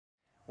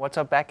What's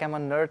up,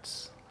 Backgammon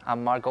nerds?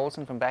 I'm Mark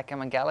Olsen from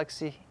Backgammon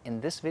Galaxy. In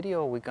this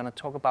video, we're going to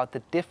talk about the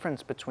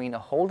difference between a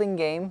holding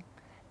game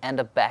and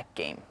a back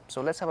game.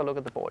 So let's have a look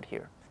at the board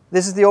here.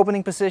 This is the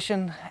opening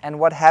position, and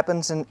what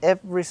happens in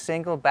every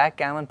single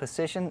backgammon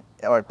position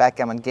or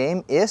backgammon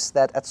game is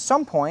that at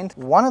some point,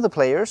 one of the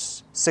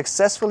players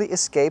successfully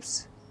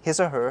escapes his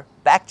or her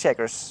back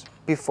checkers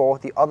before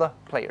the other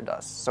player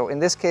does. So in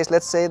this case,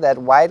 let's say that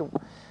white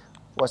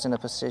was in a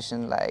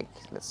position like,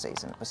 let's say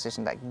it's in a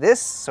position like this.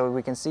 So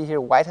we can see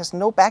here white has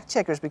no back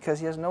checkers because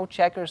he has no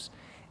checkers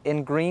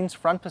in green's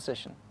front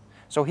position.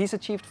 So he's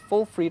achieved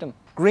full freedom.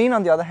 Green,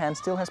 on the other hand,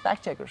 still has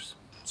back checkers.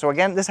 So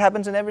again, this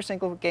happens in every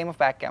single game of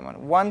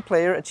backgammon. One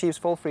player achieves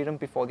full freedom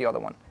before the other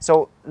one.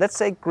 So let's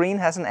say green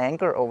has an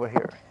anchor over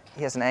here.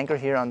 He has an anchor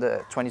here on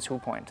the 22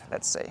 point,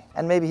 let's say.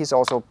 And maybe he's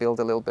also built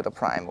a little bit of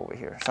prime over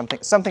here,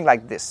 something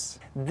like this.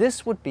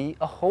 This would be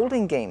a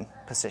holding game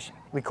position.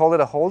 We call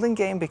it a holding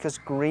game because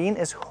green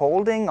is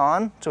holding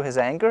on to his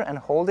anchor and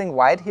holding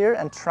white here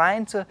and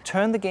trying to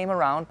turn the game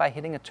around by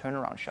hitting a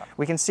turnaround shot.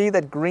 We can see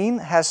that green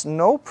has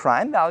no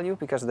prime value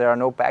because there are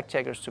no back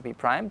checkers to be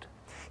primed.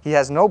 He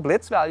has no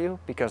blitz value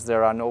because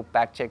there are no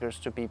back checkers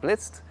to be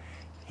blitzed.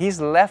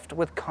 He's left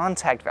with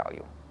contact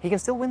value. He can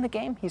still win the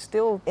game. He's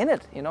still in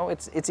it. You know,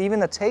 it's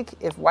even a take.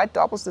 If white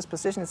doubles this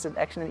position, it's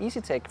actually an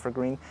easy take for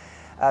green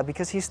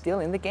because he's still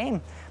in the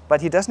game. But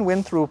he doesn't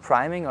win through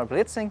priming or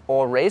blitzing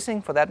or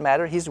racing for that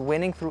matter. He's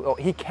winning through, or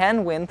he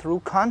can win through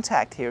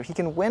contact here. He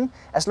can win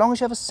as long as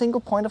you have a single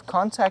point of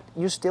contact.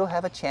 You still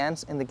have a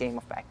chance in the game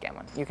of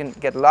backgammon. You can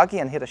get lucky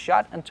and hit a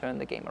shot and turn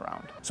the game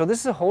around. So this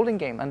is a holding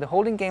game, and the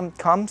holding game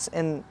comes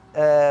in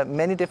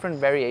many different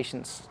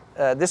variations.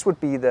 This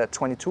would be the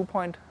 22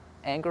 point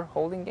anchor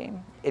holding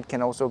game. It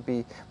can also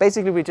be,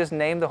 basically we just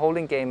name the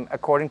holding game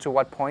according to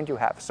what point you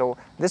have. So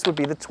this would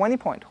be the 20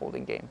 point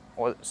holding game,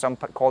 or some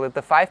call it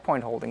the 5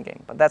 point holding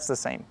game, but that's the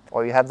same.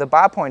 Or you have the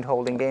bar point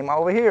holding game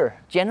over here.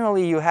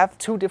 Generally you have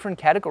two different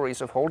categories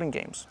of holding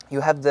games.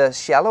 You have the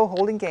shallow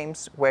holding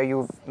games where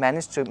you've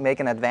managed to make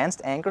an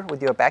advanced anchor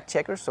with your back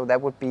checker. So that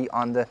would be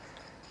on the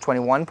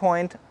 21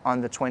 point,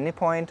 on the 20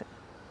 point,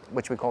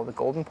 which we call the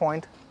golden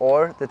point,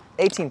 or the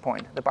 18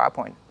 point, the bar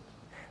point.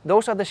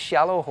 Those are the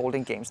shallow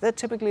holding games. They're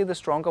typically the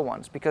stronger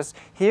ones because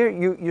here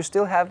you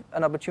still have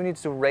an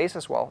opportunity to race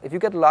as well. If you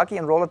get lucky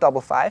and roll a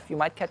double 5, you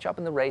might catch up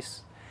in the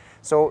race.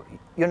 So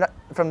you're not,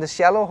 from the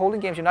shallow holding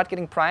games, you're not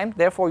getting primed,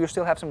 therefore you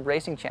still have some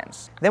racing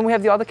chance. Then we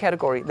have the other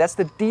category, that's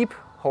the deep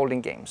holding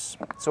games.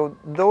 So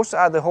those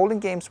are the holding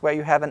games where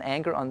you have an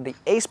anchor on the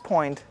ace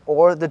point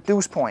or the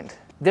deuce point.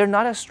 They're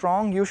not as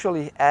strong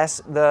usually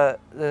as the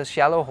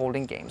shallow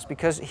holding games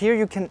because here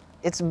you can,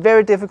 it's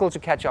very difficult to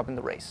catch up in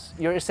the race.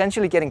 You're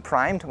essentially getting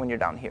primed when you're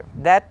down here.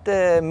 That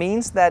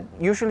means that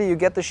usually you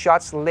get the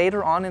shots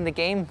later on in the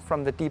game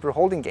from the deeper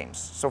holding games.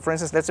 So for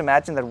instance, let's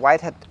imagine that white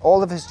had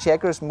all of his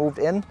checkers moved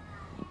in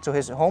to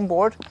his home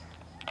board.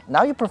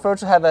 Now you prefer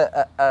to have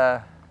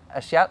a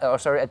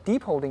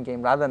deep holding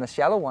game rather than a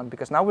shallow one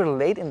because now we're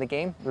late in the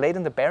game, late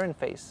in the Baron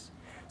phase.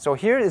 So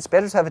here it's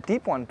better to have a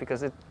deep one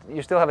because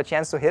you still have a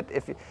chance to hit.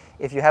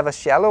 If you have a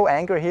shallow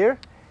anchor here,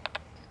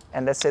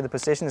 and let's say the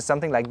position is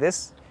something like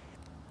this,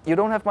 you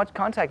don't have much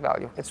contact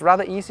value. It's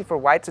rather easy for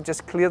white to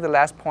just clear the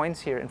last points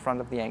here in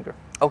front of the anchor.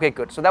 Okay,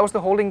 good. So that was the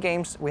holding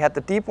games. We had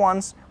the deep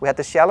ones, we had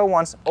the shallow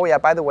ones. Oh yeah,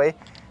 by the way,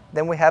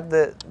 then we have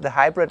the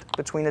hybrid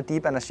between a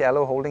deep and a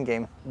shallow holding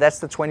game. That's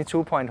the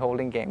 22 point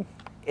holding game.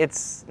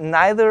 It's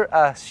neither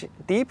a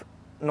deep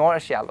nor a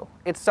shallow.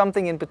 It's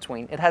something in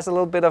between. It has a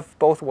little bit of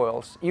both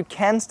worlds. You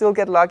can still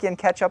get lucky and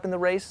catch up in the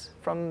race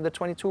from the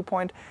 22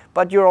 point,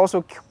 but you're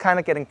also kind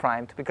of getting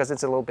primed because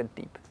it's a little bit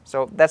deep.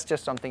 So that's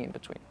just something in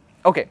between.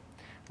 Okay,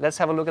 let's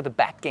have a look at the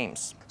back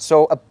games.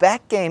 So a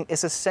back game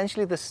is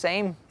essentially the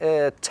same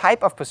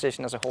type of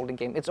position as a holding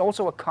game. It's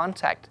also a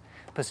contact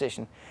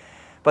position.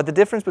 But the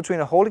difference between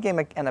a holding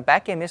game and a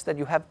back game is that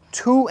you have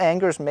two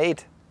anchors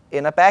made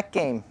in a back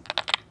game.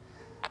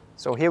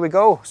 So here we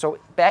go. So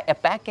a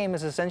back game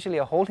is essentially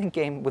a holding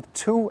game with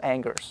two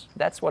anchors.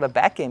 That's what a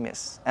back game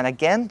is. And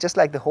again, just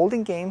like the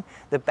holding game,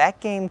 the back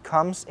game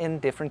comes in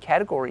different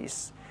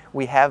categories.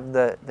 We have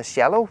the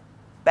shallow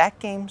back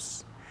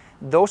games.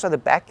 Those are the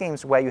back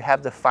games where you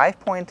have the 5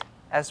 point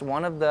as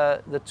one of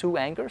the two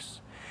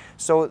anchors.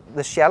 So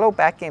the shallow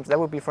back games, that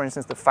would be, for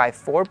instance, the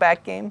 5-4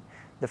 back game,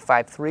 the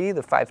 5-3,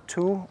 the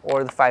 5-2,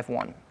 or the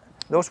 5-1.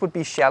 Those would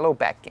be shallow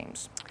back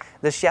games.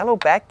 The shallow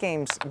back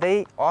games,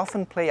 they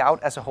often play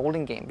out as a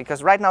holding game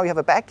because right now you have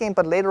a back game,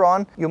 but later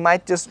on you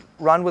might just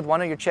run with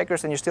one of your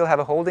checkers and you still have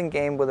a holding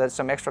game with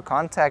some extra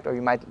contact, or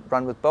you might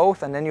run with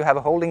both and then you have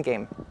a holding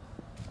game.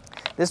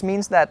 This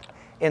means that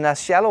in a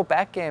shallow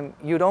back game,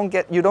 you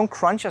don't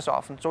crunch as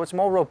often, so it's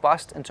more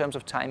robust in terms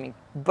of timing.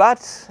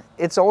 But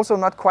it's also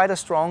not quite as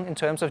strong in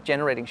terms of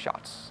generating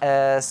shots.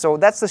 So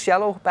that's the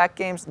shallow back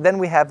games. Then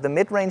we have the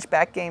mid-range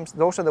back games.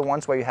 Those are the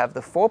ones where you have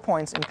the 4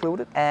 points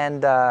included.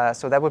 And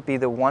so that would be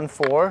the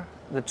 1-4,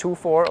 the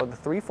 2-4, or the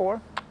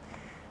 3-4.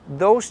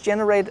 Those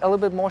generate a little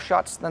bit more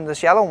shots than the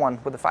shallow one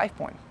with the 5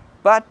 point.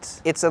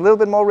 but it's a little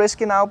bit more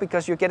risky now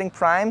because you're getting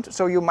primed,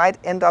 so you might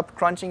end up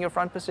crunching your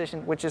front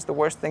position, which is the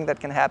worst thing that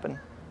can happen.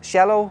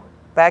 Shallow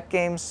back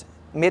games,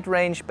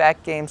 mid-range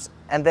back games,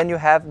 and then you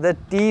have the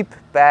deep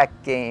back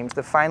games,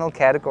 the final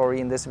category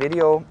in this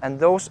video, and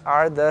those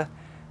are the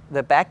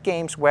back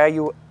games where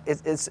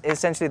it's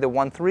essentially the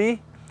 1-3,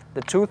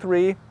 the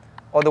 2-3,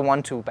 or the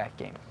 1-2 back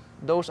game.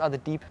 Those are the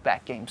deep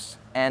back games.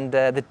 And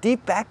the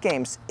deep back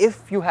games,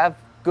 if you have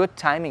good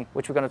timing,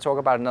 which we're going to talk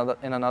about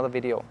in another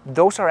video,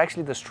 those are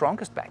actually the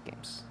strongest back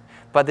games.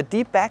 But the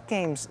deep back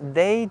games,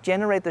 they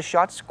generate the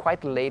shots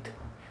quite late.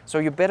 So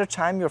you better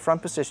time your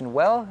front position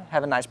well,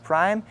 have a nice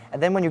prime,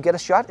 and then when you get a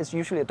shot, it's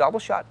usually a double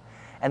shot.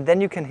 And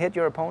then you can hit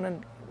your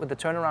opponent with the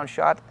turnaround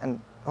shot, and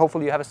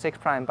hopefully you have a 6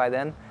 prime by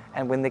then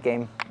and win the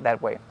game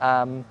that way.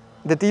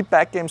 The deep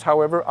back games,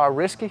 however, are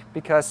risky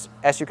because,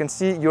 as you can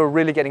see, you're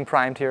really getting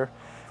primed here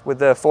with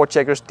the 4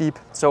 checkers deep.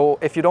 So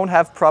if you don't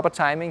have proper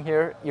timing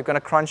here, you're going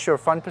to crunch your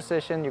front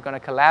position, you're going to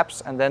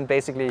collapse, and then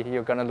basically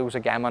you're going to lose a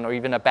gammon or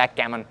even a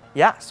backgammon.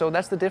 Yeah, so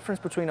that's the difference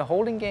between a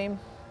holding game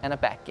and a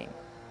back game.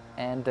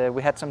 And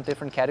we had some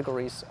different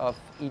categories of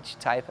each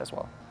type as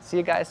well. See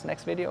you guys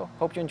next video.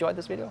 Hope you enjoyed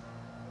this video.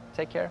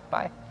 Take care.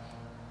 Bye.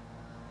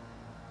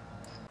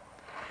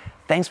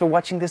 Thanks for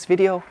watching this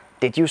video.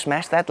 Did you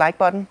smash that like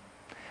button?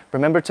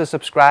 Remember to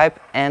subscribe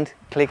and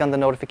click on the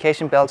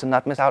notification bell to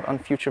not miss out on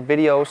future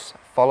videos.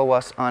 Follow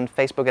us on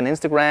Facebook and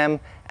Instagram,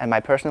 and my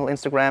personal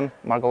Instagram,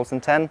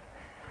 markolsen10.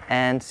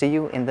 And see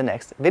you in the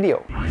next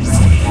video.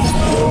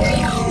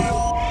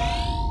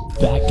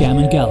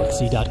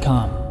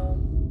 Backgammongalaxy.com